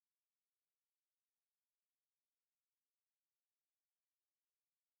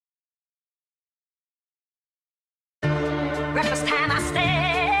breakfast time I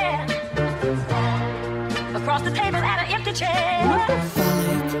stand across the table at an empty chair.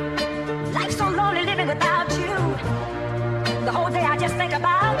 Life's so lonely living without you. The whole day I just think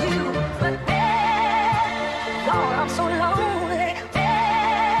about you. But Lord, I'm so lonely.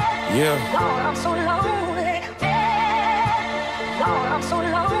 Yeah. Lord, I'm so lonely. Lord, I'm so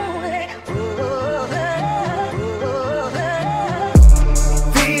lonely.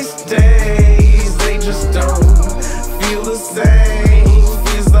 These days, they just don't feel the same.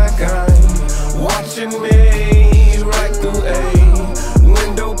 Feels like I'm watching me right through a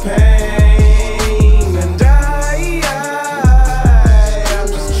window pane. And I'm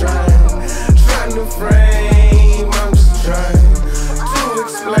just trying to frame. I'm just trying to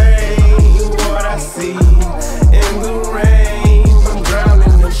explain what I see in the rain. I'm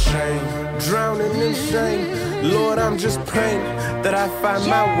drowning in shame. Lord, I'm just praying that I find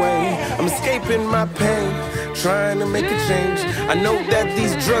my way. I'm escaping my pain, trying to make a change. I know that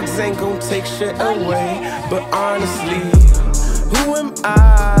these drugs ain't gonna take shit away, but honestly, who am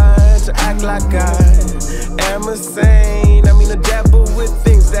I to act like I am a saint? I mean, a dabble with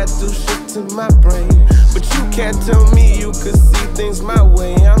things that do shit to my brain, but you can't tell me you could see things my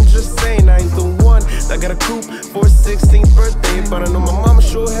way. I'm just saying I ain't the one that got a coupe for his 16th birthday, but I know my mama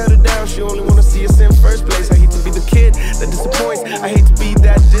sure held it down. She only wanna see us in first place. I hate to be the kid that disappoints. I hate to be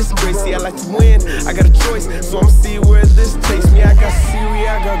that disgrace. See, I like to win. I got a choice, so I'ma see where this takes me. I got Siri,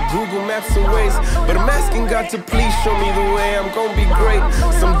 I got Google Maps and Waze, but I'm asking God to please show me the way. I'm gonna be great.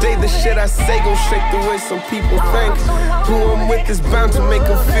 Someday the shit I say gon' shake the way some people think. Who I'm with is bound to make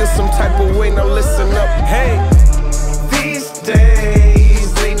them feel some type of way. Now listen up, hey. These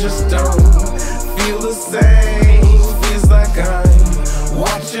days, they just don't feel the same. Feels like I'm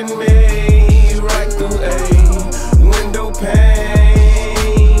watching me right through a window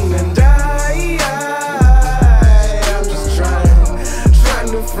pane. And I'm just trying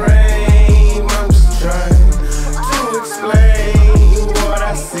to frame. I'm just trying to explain what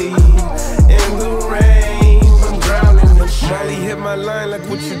I see in the rain. I'm drowning in shame. Molly hit my line like,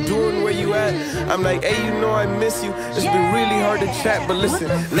 what you doing, where you at? I'm like, hey, you know I miss you. It's been really hard to chat, but listen,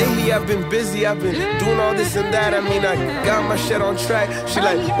 lately I've been busy. I've been doing all this and that. I mean, I got my shit on track. She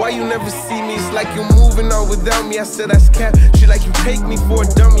like, why you never see me? It's like you're moving on without me. I said, that's cap. She like, you take me for a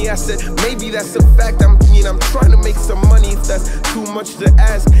dummy. I said, maybe that's a fact. I'm trying to make some money if that's too much to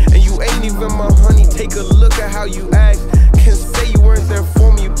ask. And you ain't even my honey. Take a look at how you act. Can say you weren't there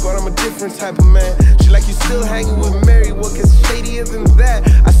for me, but I'm a different type of man. She like, you still hanging with Mary. What gets shadier than that?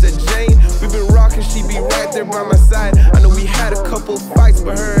 I said, Jane, we've been rocking. She be right there by my side. I know we had a couple fights,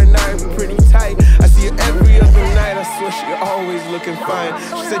 but her and I are pretty tight. I see her every other night. I swear she always looking fine.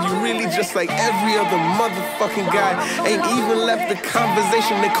 She said, you really just like every other motherfucking guy. Ain't even left the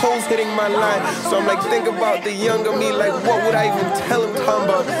conversation. Nicole's hitting my line. So I'm like, think about the younger me. Like, what would I even tell him? Talking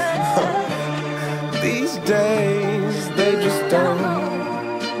about these days, they just don't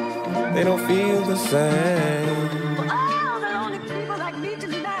feel the same.